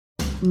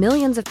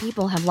Millions of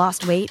people have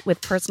lost weight with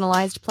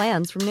personalized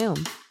plans from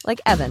Noom. Like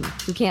Evan,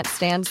 who can't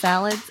stand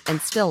salads and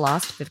still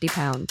lost 50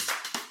 pounds.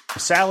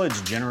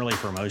 Salads generally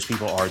for most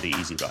people are the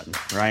easy button,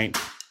 right?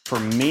 For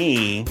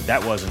me,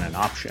 that wasn't an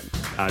option.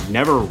 I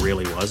never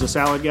really was a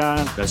salad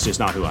guy. That's just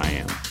not who I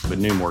am. But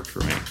Noom worked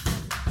for me.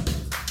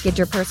 Get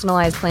your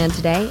personalized plan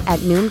today at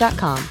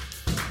Noom.com.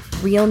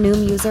 Real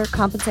Noom user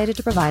compensated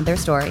to provide their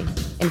story.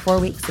 In 4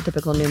 weeks, the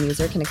typical Noom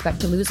user can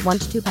expect to lose 1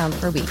 to 2 pounds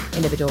per week.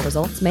 Individual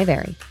results may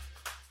vary.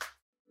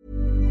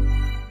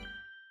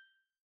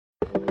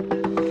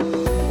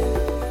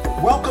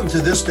 Welcome to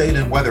This Date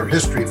in Weather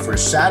History for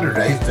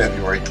Saturday,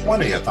 February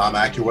 20th. I'm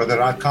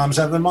AccuWeather.com's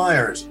Evan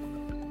Myers.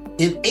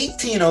 In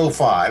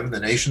 1805, the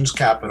nation's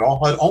capital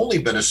had only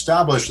been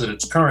established at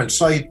its current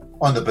site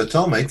on the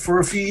Potomac for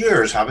a few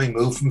years, having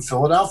moved from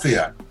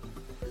Philadelphia.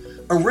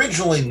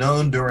 Originally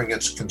known during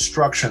its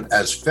construction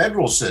as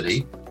Federal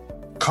City,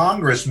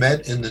 Congress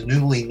met in the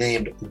newly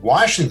named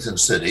Washington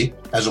City,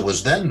 as it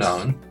was then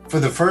known, for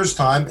the first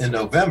time in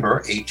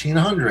November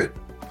 1800.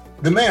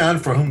 The man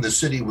for whom the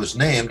city was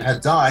named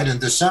had died in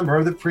December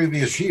of the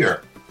previous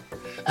year.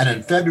 And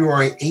in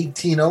February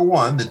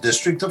 1801, the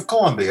District of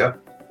Columbia,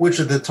 which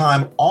at the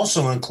time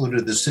also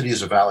included the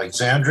cities of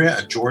Alexandria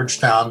and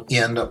Georgetown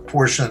in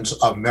portions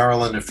of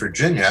Maryland and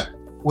Virginia,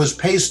 was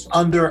placed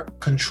under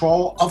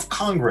control of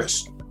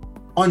Congress.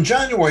 On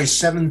January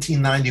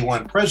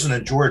 1791,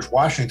 President George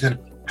Washington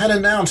had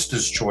announced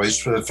his choice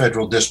for the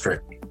federal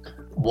district: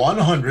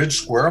 100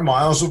 square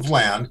miles of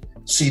land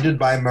ceded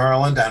by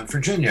Maryland and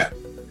Virginia.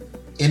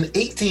 In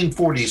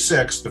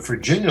 1846, the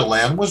Virginia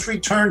land was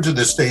returned to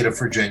the state of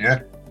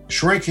Virginia,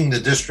 shrinking the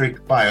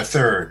district by a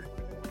third.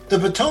 The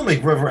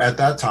Potomac River at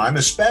that time,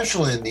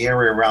 especially in the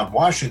area around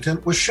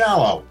Washington, was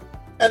shallow,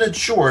 and its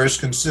shores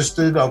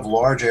consisted of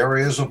large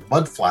areas of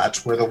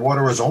mudflats where the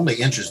water was only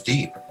inches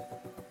deep.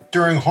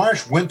 During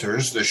harsh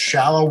winters, the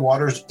shallow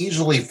waters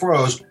easily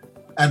froze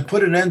and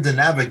put an end to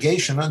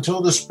navigation until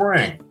the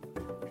spring.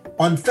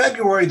 On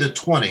February the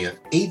 20th,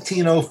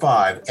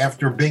 1805,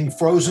 after being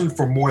frozen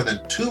for more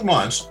than 2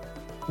 months,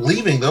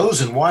 leaving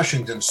those in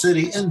Washington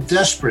City in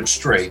desperate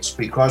straits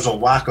because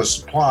of lack of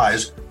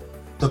supplies,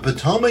 the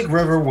Potomac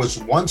River was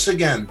once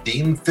again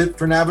deemed fit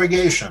for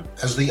navigation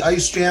as the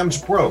ice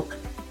jams broke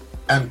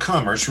and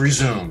commerce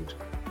resumed.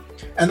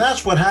 And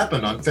that's what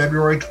happened on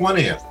February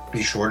 20th.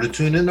 Be sure to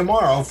tune in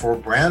tomorrow for a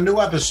brand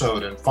new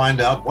episode and find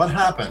out what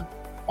happened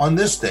on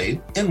this date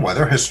in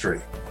weather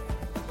history.